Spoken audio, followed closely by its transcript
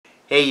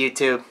Hey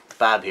YouTube,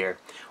 Bob here.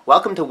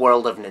 Welcome to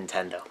World of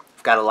Nintendo.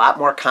 I've got a lot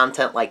more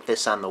content like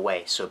this on the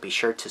way, so be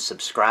sure to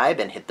subscribe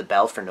and hit the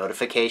bell for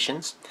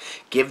notifications.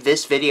 Give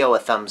this video a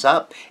thumbs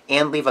up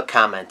and leave a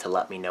comment to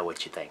let me know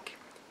what you think.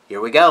 Here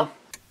we go.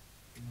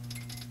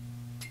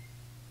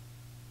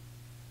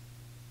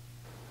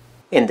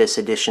 In this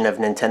edition of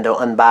Nintendo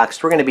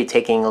Unboxed, we're going to be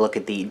taking a look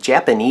at the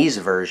Japanese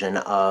version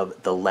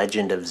of The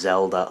Legend of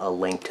Zelda: A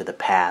Link to the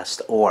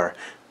Past, or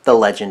The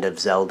Legend of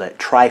Zelda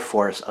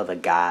Triforce of the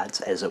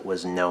Gods, as it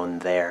was known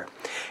there.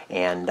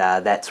 And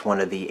that's one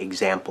of the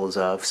examples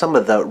of some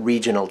of the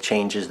regional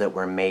changes that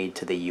were made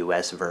to the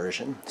US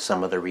version.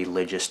 Some of the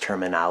religious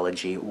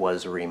terminology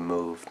was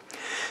removed.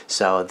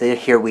 So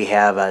here we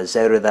have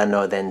Zelda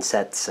no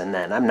Densetsu, and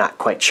then I'm not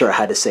quite sure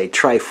how to say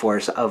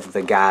Triforce of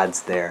the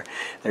Gods there.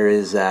 There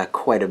is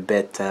quite a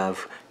bit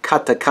of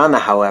katakana,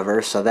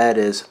 however, so that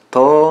is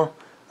To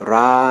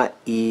Ra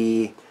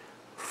I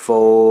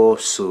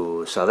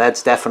Fosu. So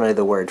that's definitely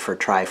the word for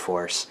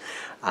Triforce.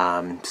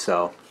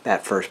 So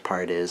that first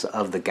part is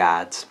of the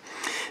gods.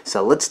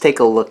 So let's take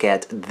a look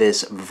at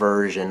this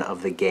version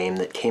of the game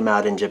that came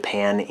out in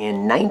Japan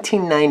in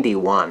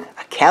 1991.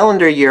 A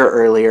calendar year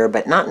earlier,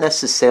 but not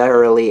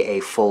necessarily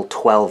a full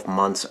 12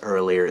 months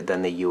earlier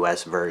than the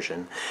US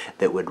version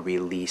that would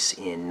release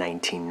in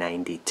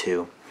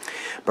 1992.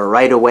 But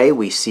right away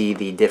we see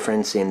the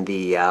difference in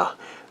the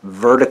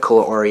vertical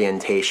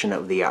orientation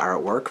of the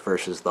artwork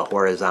versus the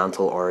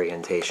horizontal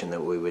orientation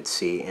that we would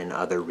see in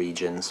other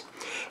regions.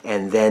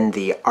 And then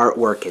the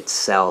artwork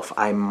itself,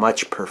 I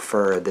much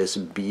prefer this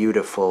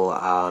beautiful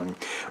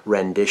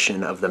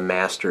rendition of the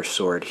Master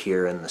Sword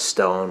here in the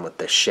stone with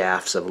the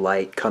shafts of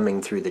light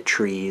coming through the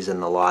trees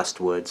and the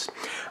Lost Woods.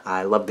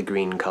 I love the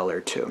green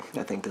color too.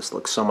 I think this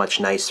looks so much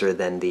nicer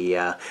than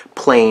the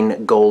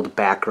plain gold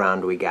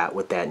background we got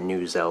with that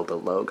new Zelda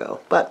logo.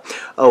 But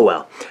oh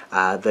well,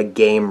 the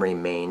game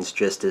remains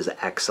just as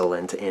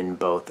excellent in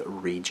both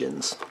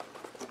regions.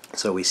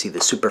 So we see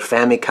the Super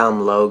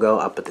Famicom logo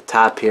up at the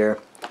top here.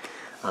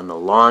 On the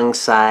long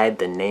side,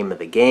 the name of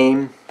the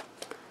game,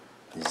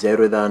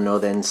 Zelda no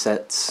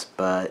Densetsu,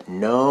 but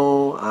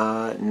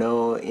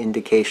no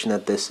indication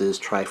that this is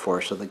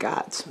Triforce of the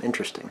Gods.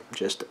 Interesting.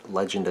 Just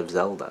Legend of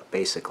Zelda,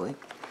 basically.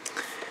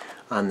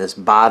 On this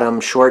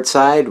bottom short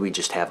side, we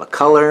just have a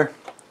color.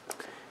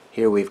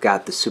 Here we've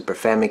got the Super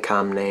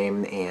Famicom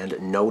name and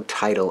no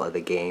title of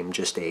the game,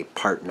 just a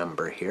part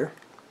number here.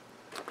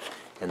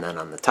 And then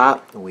on the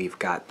top, we've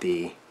got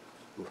the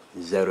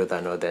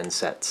Zelda no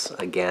Densetsu.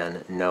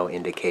 Again, no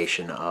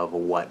indication of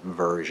what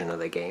version of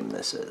the game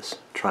this is.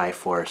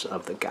 Triforce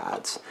of the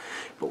Gods.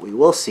 But we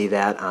will see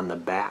that on the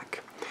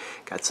back.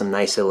 Got some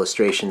nice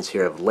illustrations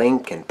here of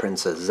Link and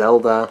Princess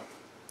Zelda,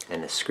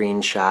 and a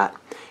screenshot,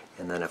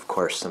 and then of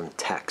course some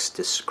text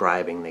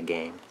describing the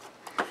game.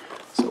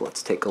 So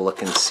let's take a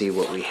look and see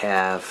what we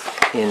have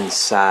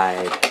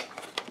inside.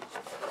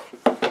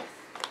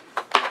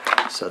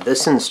 So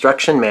this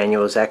instruction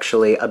manual is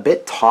actually a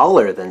bit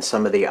taller than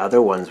some of the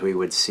other ones we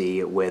would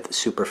see with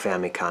Super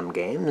Famicom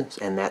games,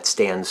 and that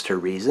stands to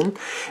reason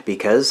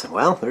because,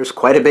 well, there's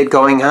quite a bit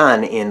going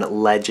on in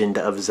Legend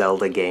of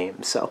Zelda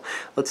games. So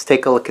let's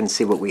take a look and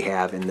see what we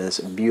have in this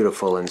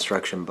beautiful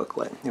instruction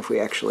booklet. If we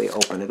actually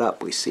open it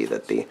up, we see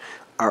that the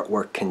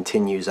artwork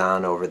continues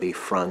on over the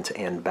front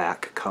and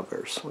back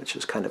covers, which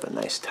is kind of a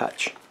nice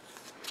touch.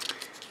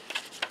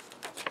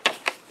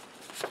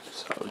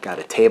 So we've got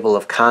a table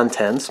of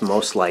contents,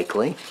 most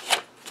likely.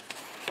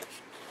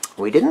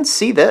 We didn't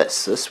see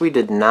this. This we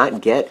did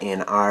not get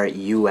in our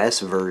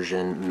US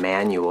version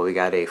manual. We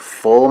got a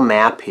full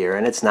map here,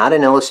 and it's not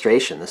an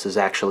illustration. This is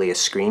actually a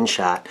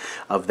screenshot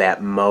of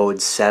that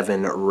Mode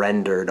 7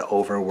 rendered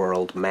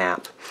overworld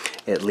map,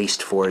 at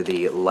least for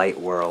the light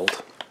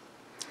world.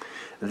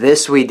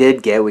 This we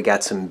did get. We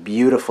got some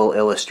beautiful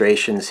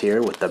illustrations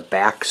here with the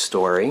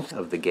backstory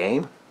of the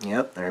game.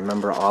 Yep, I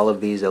remember all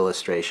of these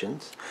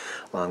illustrations,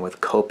 along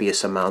with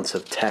copious amounts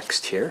of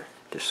text here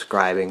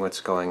describing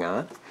what's going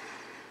on.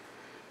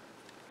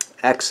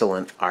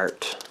 Excellent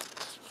art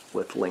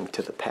with Link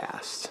to the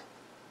Past.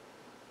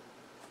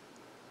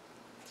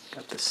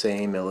 Got the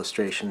same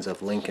illustrations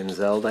of Link and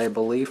Zelda, I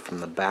believe, from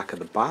the back of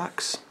the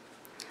box.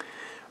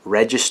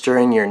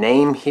 Registering your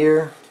name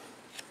here.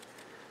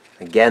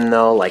 Again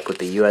though, like with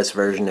the US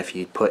version, if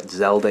you put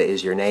Zelda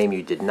as your name,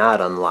 you did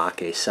not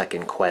unlock a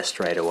second quest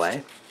right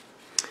away.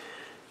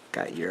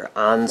 Got your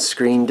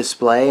on-screen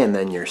display and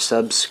then your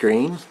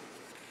sub-screen.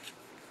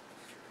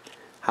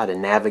 How to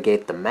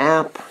navigate the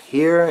map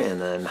here,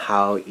 and then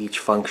how each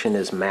function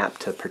is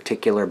mapped to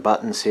particular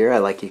buttons here. I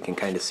like you can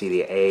kind of see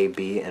the A,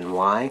 B, and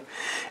Y.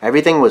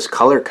 Everything was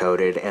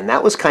color-coded, and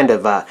that was kind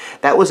of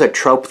that was a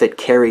trope that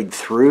carried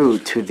through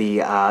to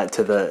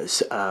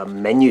the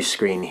menu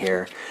screen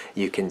here.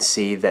 You can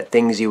see that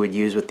things you would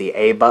use with the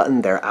A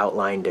button, they're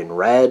outlined in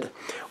red.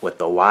 With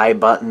the Y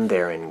button,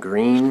 they're in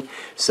green.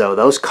 So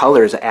those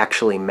colors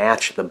actually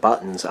match the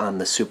buttons on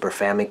the Super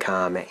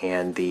Famicom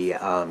and the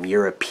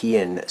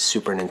European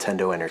Super Super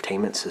Nintendo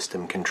Entertainment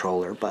System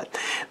controller, but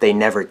they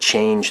never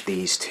changed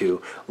these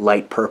to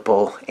light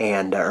purple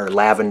and or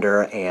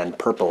lavender and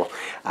purple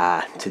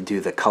to do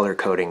the color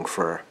coding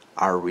for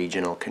our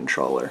regional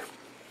controller.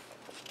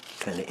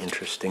 Kind of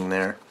interesting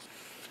there.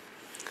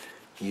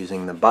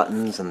 Using the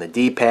buttons and the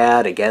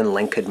D-pad, again,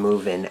 Link could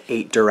move in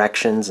 8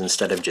 directions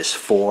instead of just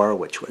 4,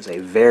 which was a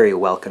very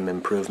welcome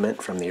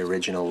improvement from the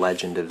original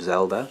Legend of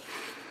Zelda.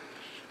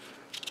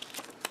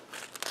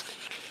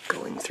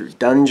 Going through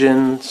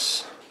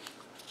dungeons,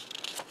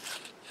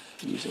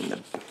 using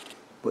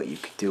what you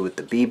could do with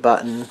the B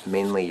button,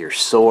 mainly your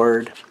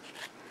sword.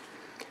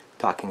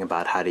 Talking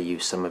about how to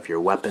use some of your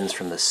weapons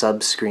from the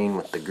sub-screen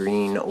with the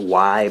green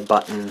Y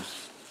button.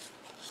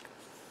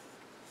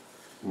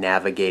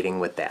 Navigating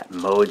with that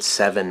Mode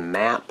 7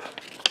 map.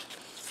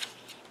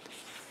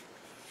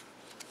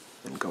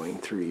 And going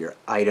through your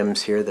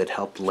items here that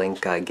help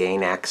Link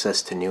gain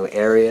access to new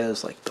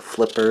areas like the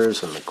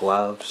flippers and the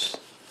gloves.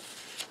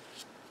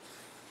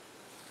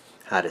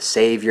 How to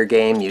save your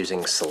game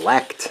using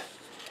Select.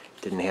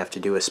 Didn't have to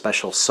do a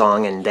special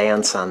song and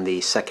dance on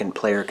the second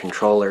player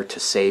controller to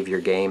save your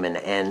game and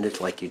end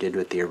it like you did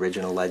with the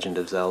original Legend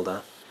of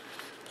Zelda.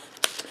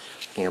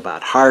 Talking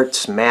about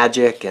hearts,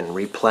 magic, and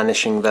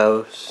replenishing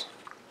those.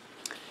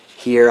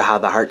 Here, how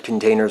the heart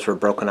containers were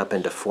broken up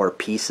into 4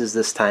 pieces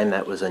this time.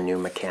 That was a new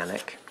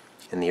mechanic.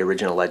 In the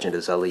original Legend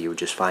of Zelda, you would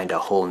just find a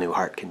whole new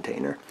heart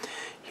container.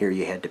 Here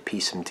you had to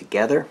piece them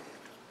together.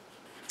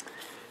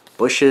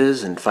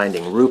 Bushes and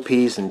finding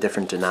rupees in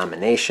different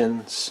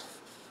denominations.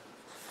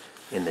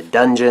 In the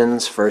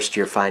dungeons, first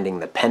you're finding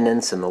the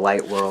pendants in the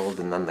light world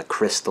and then the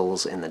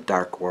crystals in the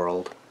dark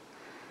world.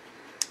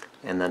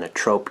 And then a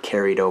trope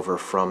carried over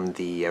from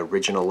the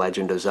original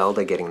Legend of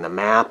Zelda, getting the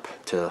map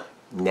to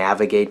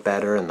navigate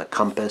better and the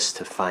compass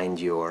to find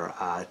your,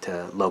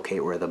 to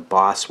locate where the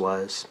boss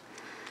was.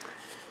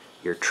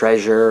 Your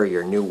treasure or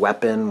your new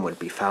weapon would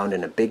be found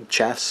in a big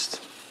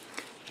chest.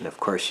 And of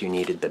course you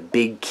needed the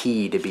big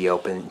key to be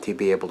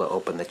able to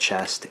open the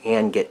chest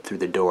and get through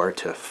the door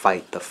to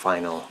fight the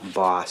final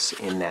boss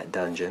in that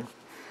dungeon.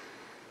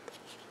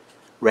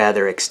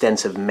 Rather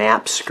extensive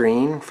map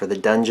screen for the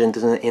dungeons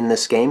in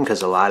this game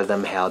because a lot of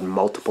them had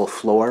multiple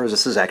floors.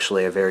 This is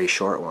actually a very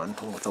short one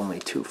with only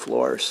 2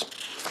 floors.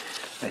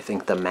 I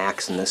think the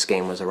max in this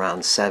game was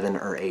around 7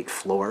 or 8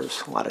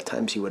 floors. A lot of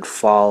times you would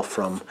fall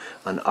from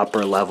an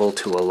upper level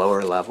to a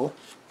lower level.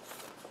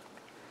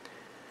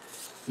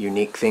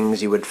 Unique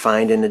things you would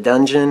find in a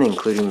dungeon,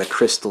 including the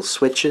crystal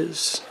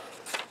switches.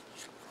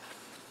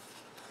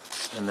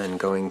 And then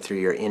going through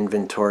your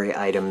inventory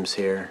items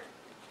here.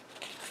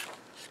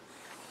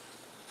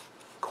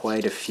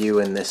 Quite a few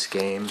in this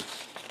game.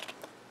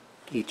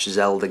 Each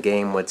Zelda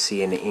game would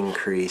see an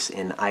increase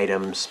in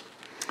items.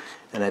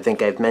 And I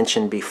think I've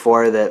mentioned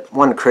before that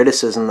one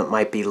criticism that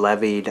might be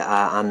levied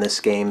on this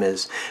game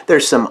is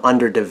there's some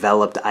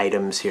underdeveloped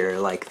items here,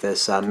 like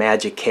this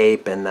magic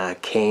cape and the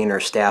cane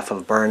or staff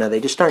of Burna. They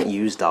just aren't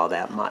used all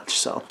that much,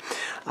 so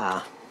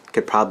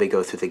could probably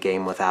go through the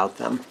game without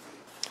them.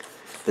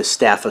 The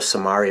staff of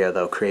Samaria,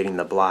 though, creating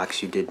the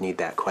blocks, you did need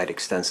that quite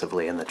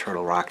extensively in the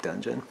Turtle Rock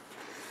dungeon.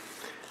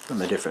 And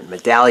the different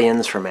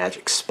medallions for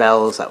magic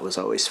spells, that was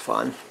always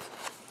fun.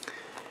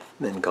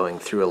 And then going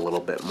through a little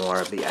bit more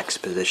of the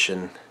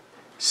exposition,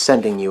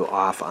 sending you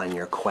off on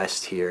your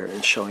quest here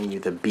and showing you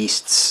the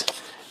beasts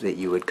that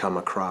you would come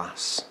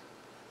across.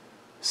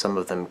 Some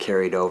of them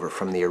carried over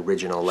from the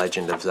original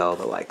Legend of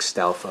Zelda, like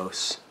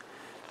Stalfos,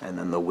 and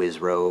then the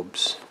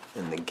Wizrobes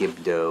and the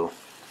Gibdo.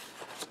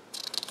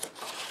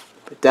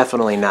 But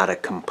definitely not a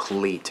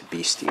complete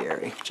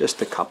bestiary,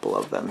 just a couple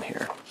of them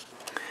here.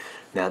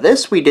 Now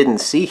this we didn't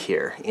see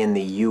here in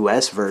the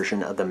US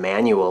version of the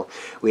manual.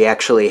 We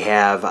actually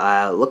have,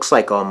 looks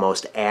like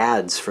almost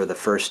ads for the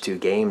first 2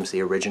 games,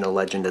 the original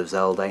Legend of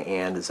Zelda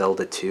and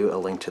Zelda 2, A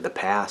Link to the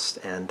Past.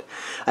 And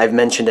I've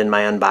mentioned in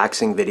my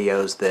unboxing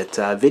videos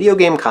that video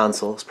game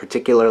consoles,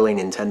 particularly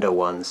Nintendo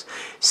ones,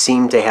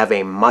 seem to have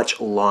a much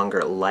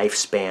longer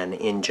lifespan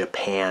in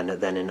Japan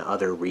than in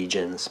other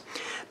regions.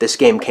 This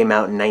game came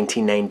out in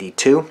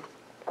 1992.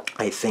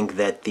 I think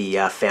that the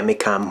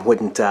Famicom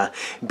wouldn't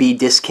be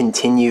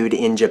discontinued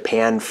in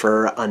Japan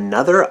for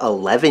another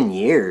 11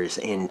 years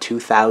in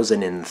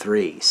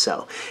 2003.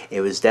 So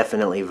it was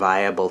definitely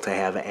viable to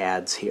have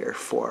ads here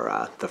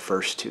for the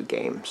first 2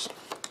 games.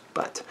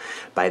 But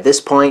by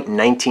this point, in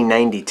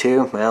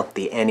 1992, well,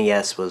 the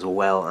NES was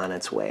well on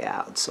its way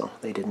out, so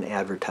they didn't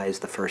advertise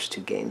the first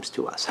 2 games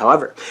to us.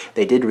 However,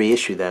 they did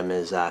reissue them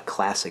as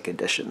classic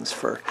editions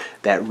for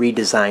that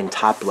redesigned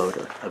top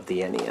loader of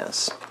the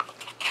NES.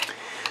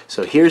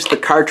 So here's the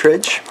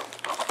cartridge,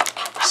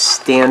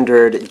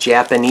 standard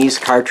Japanese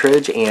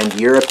cartridge and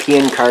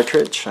European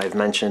cartridge. I've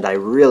mentioned I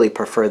really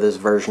prefer this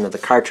version of the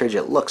cartridge.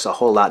 It looks a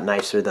whole lot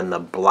nicer than the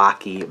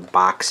blocky,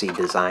 boxy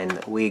design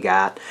that we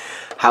got.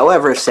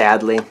 However,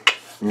 sadly,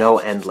 no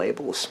end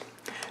labels.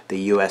 The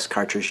US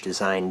cartridge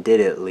design did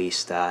at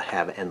least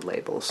have end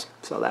labels,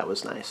 so that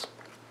was nice.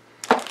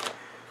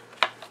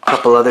 A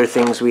couple other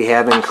things we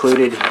have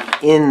included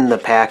In the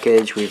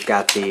package, we've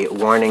got the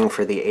warning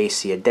for the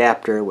AC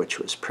adapter, which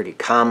was pretty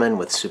common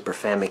with Super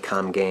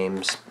Famicom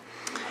games.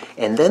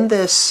 And then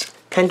this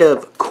kind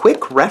of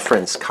quick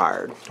reference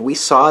card. We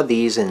saw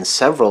these in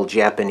several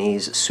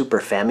Japanese Super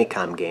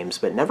Famicom games,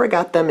 but never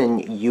got them in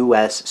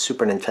US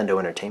Super Nintendo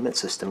Entertainment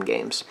System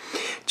games.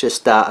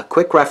 Just a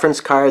quick reference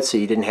card so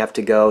you didn't have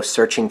to go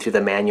searching through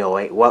the manual.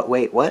 Wait,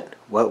 what?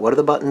 What do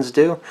the buttons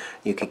do?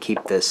 You could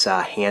keep this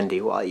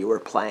handy while you were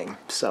playing.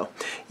 So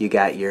you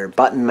got your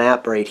button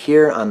map right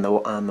here on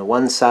the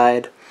one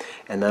side,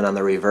 and then on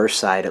the reverse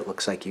side it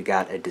looks like you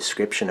got a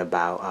description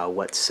about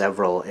what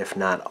several, if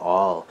not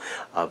all,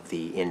 of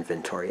the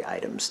inventory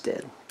items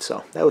did.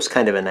 So that was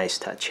kind of a nice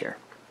touch here.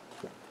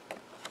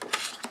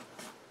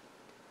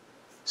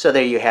 So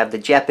there you have the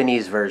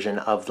Japanese version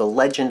of The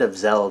Legend of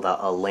Zelda: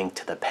 A Link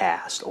to the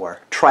Past,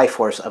 or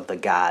Triforce of the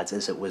Gods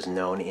as it was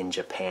known in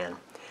Japan.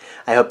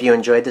 I hope you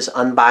enjoyed this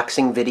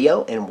unboxing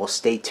video, and will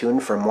stay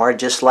tuned for more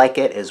just like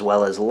it, as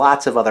well as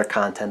lots of other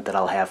content that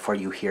I'll have for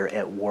you here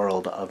at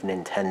World of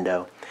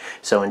Nintendo.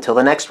 So until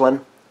the next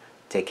one,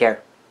 take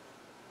care.